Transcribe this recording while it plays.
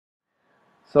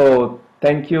So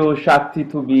thank you, Shakti,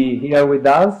 to be here with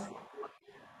us,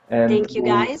 and Thank you,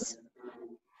 guys.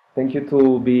 thank you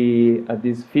to be at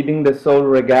this Feeding the Soul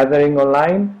regathering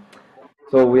online.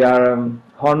 So we are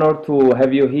honored to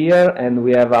have you here, and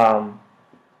we have a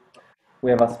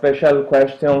special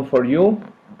question for you.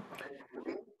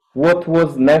 What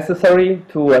was necessary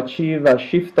to achieve a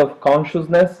shift of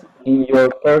consciousness in your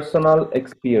personal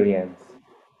experience?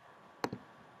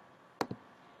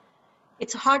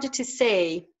 It's harder to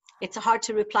say, it's hard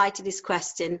to reply to this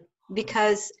question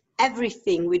because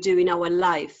everything we do in our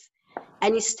life,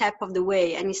 any step of the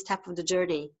way, any step of the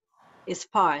journey is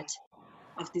part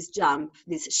of this jump,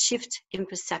 this shift in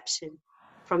perception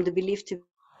from the belief to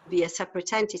be a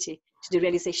separate entity to the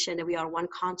realization that we are one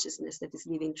consciousness that is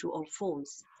living through all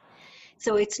forms.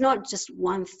 So it's not just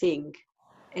one thing,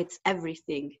 it's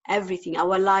everything. Everything,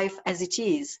 our life as it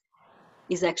is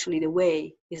actually the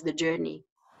way, is the journey.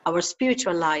 Our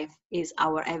spiritual life is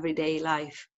our everyday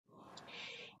life.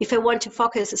 If I want to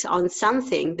focus on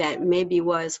something that maybe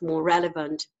was more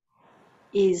relevant,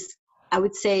 is I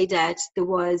would say that there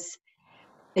was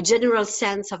a general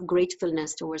sense of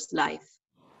gratefulness towards life,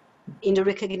 in the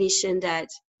recognition that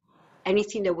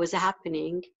anything that was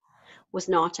happening was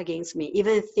not against me,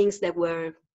 even things that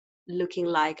were looking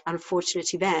like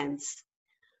unfortunate events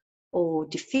or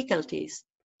difficulties.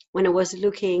 When I was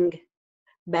looking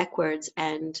backwards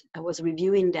and I was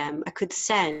reviewing them, I could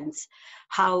sense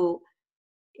how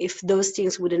if those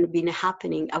things wouldn't have been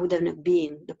happening, I wouldn't have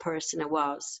been the person I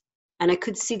was. And I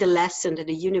could see the lesson that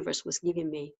the universe was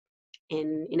giving me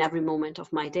in every moment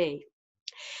of my day.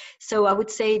 So I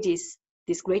would say this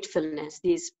gratefulness,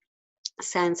 this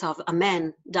sense of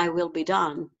amen, thy will be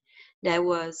done, that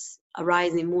was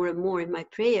arising more and more in my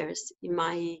prayers, in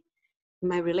my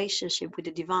relationship with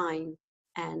the divine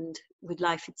and with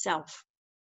life itself.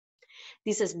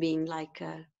 This has been like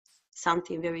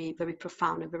something very, very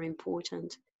profound and very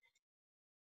important.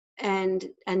 And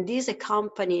this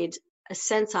accompanied a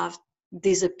sense of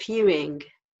disappearing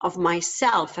of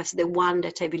myself as the one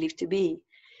that I believe to be,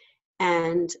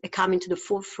 and coming to the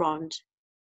forefront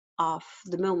of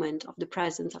the moment, of the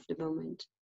presence of the moment.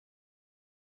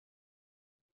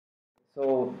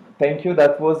 So thank you.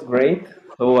 That was great.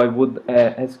 So I would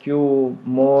ask you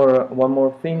one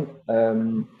more thing.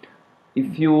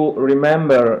 If you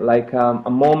remember, like a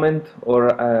moment or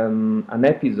an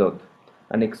episode,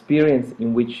 an experience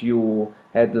in which you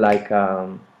had like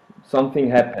something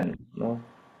happen, no?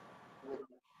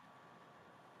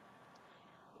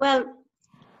 Well,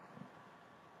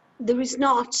 there is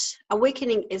not,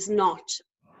 awakening is not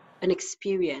an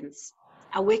experience.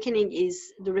 Awakening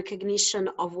is the recognition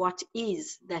of what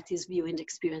is that is viewing the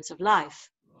experience of life.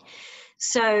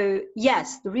 So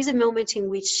yes, there is a moment in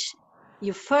which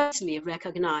you firstly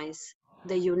recognize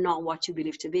that you're not what you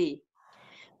believe to be.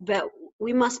 But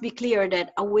we must be clear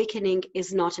that awakening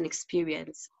is not an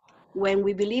experience. When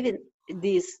we believe in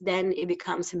this, then it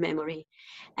becomes a memory,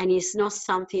 and it's not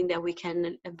something that we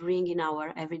can bring in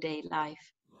our everyday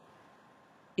life.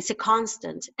 It's a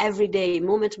constant, everyday,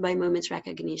 moment by moment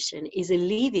recognition, is a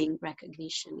living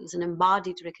recognition, is an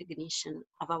embodied recognition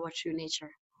of our true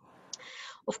nature.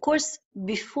 Of course,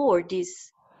 before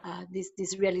this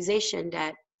realization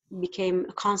that became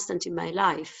a constant in my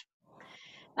life,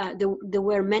 there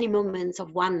were many moments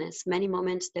of oneness, many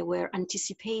moments that were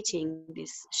anticipating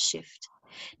this shift.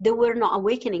 They were not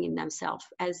awakening in themselves,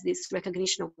 as this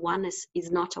recognition of oneness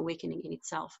is not awakening in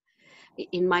itself.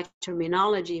 In my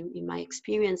terminology, in my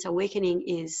experience, awakening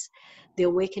is the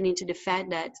awakening to the fact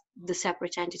that the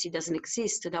separate entity doesn't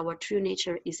exist, that our true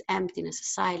nature is emptiness,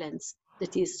 silence,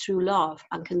 that is true love,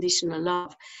 unconditional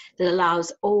love, that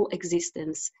allows all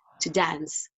existence to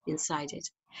dance inside it.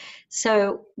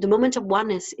 So the moment of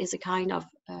oneness is a kind of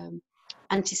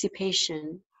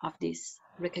anticipation of this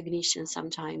recognition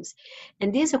sometimes.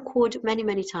 And this occurred many,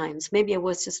 many times. Maybe I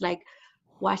was just like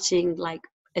watching like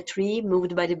a tree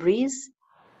moved by the breeze,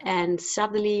 and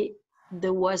suddenly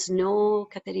there was no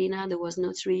Caterina, there was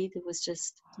no tree, there was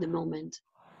just the moment.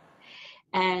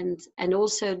 And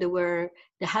also there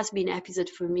has been an episode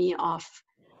for me of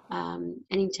an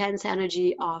intense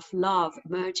energy of love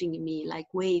emerging in me, like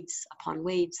waves upon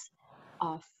waves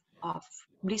of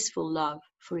blissful love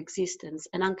for existence,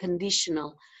 an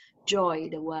unconditional joy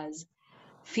that was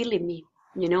filling me,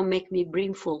 make me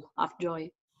brimful of joy.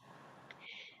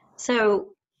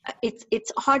 So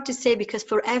it's hard to say, because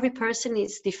for every person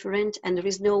it's different, and there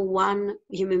is no one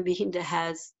human being that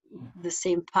has the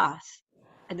same path.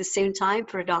 At the same time,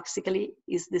 paradoxically,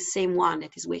 is the same one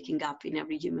that is waking up in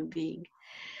every human being.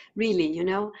 Really,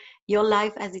 your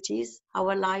life as it is,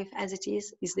 our life as it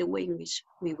is the way in which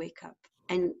we wake up.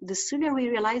 And the sooner we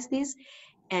realize this,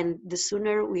 and the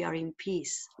sooner we are in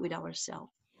peace with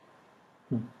ourselves.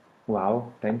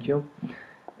 Wow, thank you.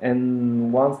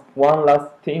 And one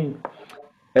last thing,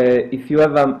 if you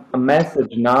have a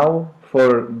message now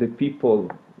for the people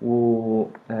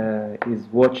who is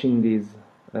watching this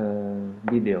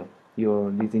video,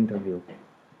 this interview.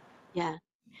 Yeah,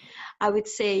 I would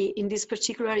say in this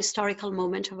particular historical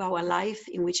moment of our life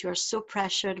in which you are so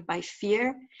pressured by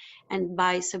fear and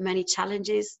by so many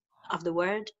challenges of the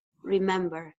world,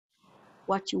 remember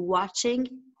what you're watching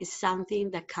is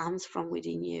something that comes from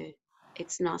within you.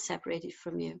 It's not separated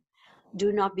from you.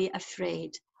 Do not be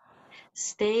afraid.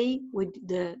 Stay with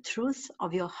the truth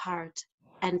of your heart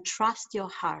and trust your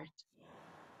heart.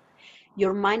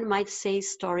 Your mind might say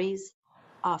stories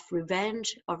of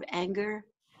revenge, of anger,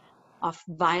 of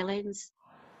violence,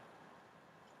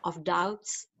 of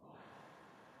doubts.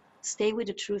 Stay with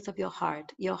the truth of your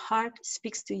heart. Your heart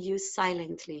speaks to you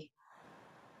silently,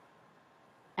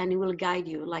 and it will guide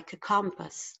you like a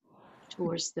compass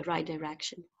towards the right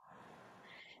direction.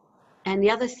 And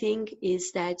the other thing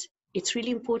is that it's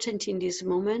really important in this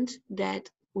moment that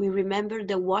we remember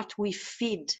that what we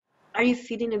feed. Are you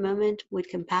feeding a moment with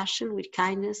compassion, with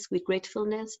kindness, with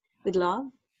gratefulness, with love,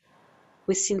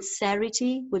 with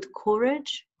sincerity, with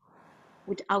courage,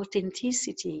 with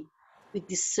authenticity, with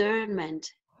discernment,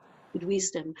 with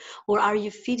wisdom? Or are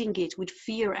you feeding it with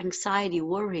fear, anxiety,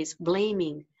 worries,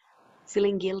 blaming,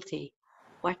 feeling guilty?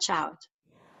 Watch out.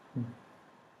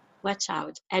 Watch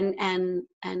out. And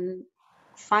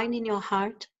find in your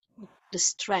heart the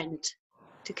strength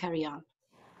to carry on.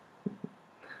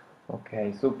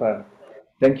 Okay, super.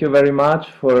 Thank you very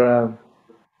much for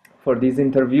this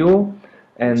interview, Thank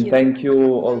and you. thank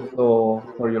you also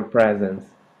for your presence.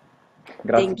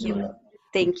 Grazie Thank you. mille.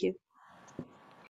 Thank you.